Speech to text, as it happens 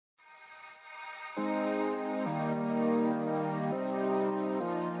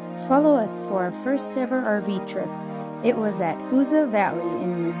Follow us for our first ever RV trip. It was at Huzzah Valley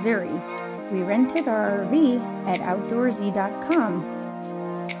in Missouri. We rented our RV at outdoorsy.com.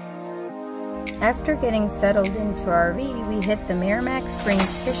 After getting settled into our RV, we hit the Maramec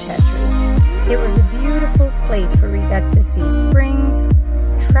Springs Fish Hatchery. It was a beautiful place where we got to see springs,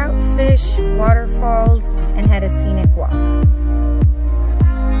 trout fish, waterfalls, and had a scenic walk.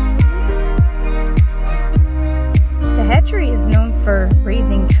 The hatchery is known for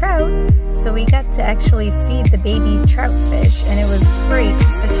raising trout, so we got to actually feed the baby trout fish, and it was great.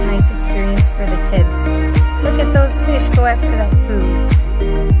 Such a nice experience for the kids. Look at those fish go after that food.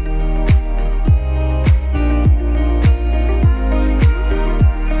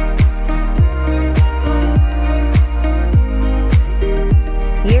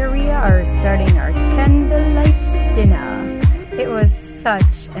 Here we are starting our candlelight dinner. It was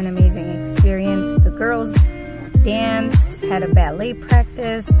such an amazing experience. The girls danced, had a ballet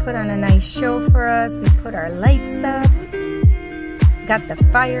practice, put on a nice show for us. We put our lights up, got the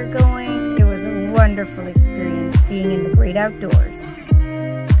fire going. It was a wonderful experience being in the great outdoors.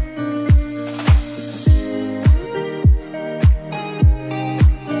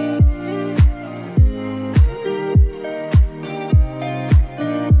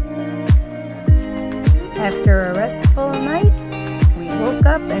 After a restful night, we woke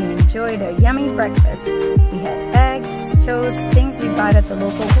up and enjoyed a yummy breakfast. We had eggs, toast, things we bought at the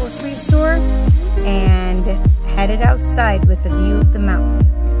local grocery store, and headed outside with a view of the mountain.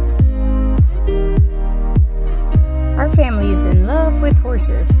 Our family is in love with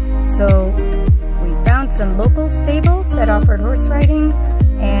horses, so we found some local stables that offered horse riding,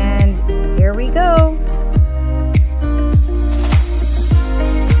 and here we go.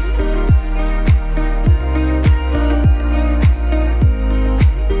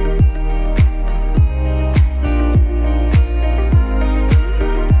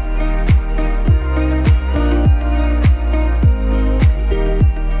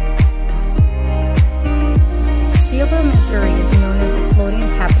 Missouri is known as the floating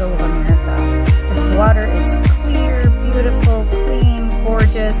capital of America. The water is clear, beautiful, clean,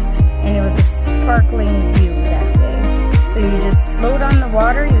 gorgeous, and it was a sparkling view that day. So you just float on the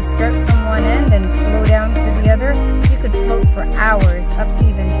water, you start from one end and flow down to the other. You could float for hours, up to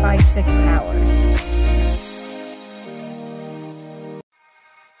even 5-6 hours.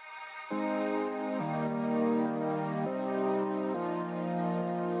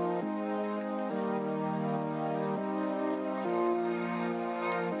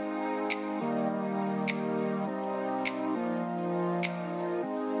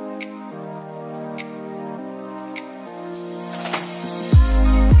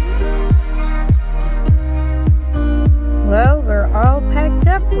 Well, we're all packed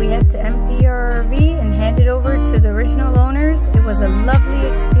up. We had to empty our RV and hand it over to the original owners. It was a lovely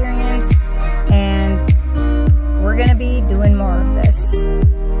experience, and we're gonna be doing more of this.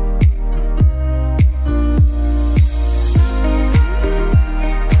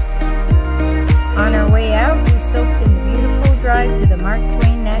 On our way out, we soaked in the beautiful drive to the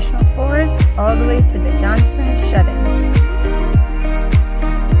Twain National Forest, all the way to the Johnson Shut-ins.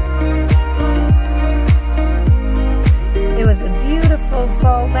 It was a beautiful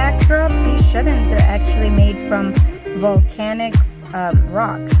fall backdrop. These shut-ins are actually made from volcanic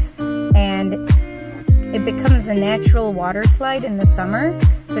rocks, and it becomes a natural water slide in the summer.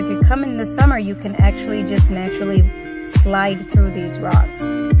 So if you come in the summer, you can actually just naturally slide through these rocks.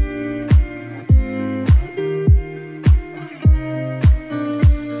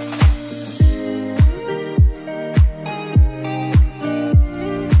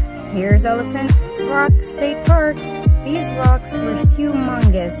 Here's Elephant Rock State Park. These rocks were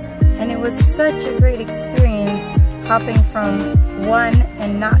humongous, and it was such a great experience hopping from one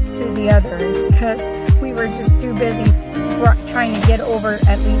and not to the other because we were just too busy trying to get over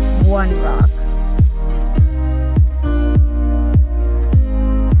at least one rock.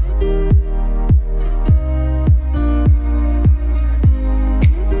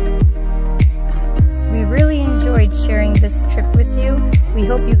 We really enjoyed sharing this trip with you. We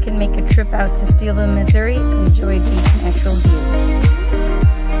hope you can make a trip out to Steeleville, Missouri and enjoy these natural views.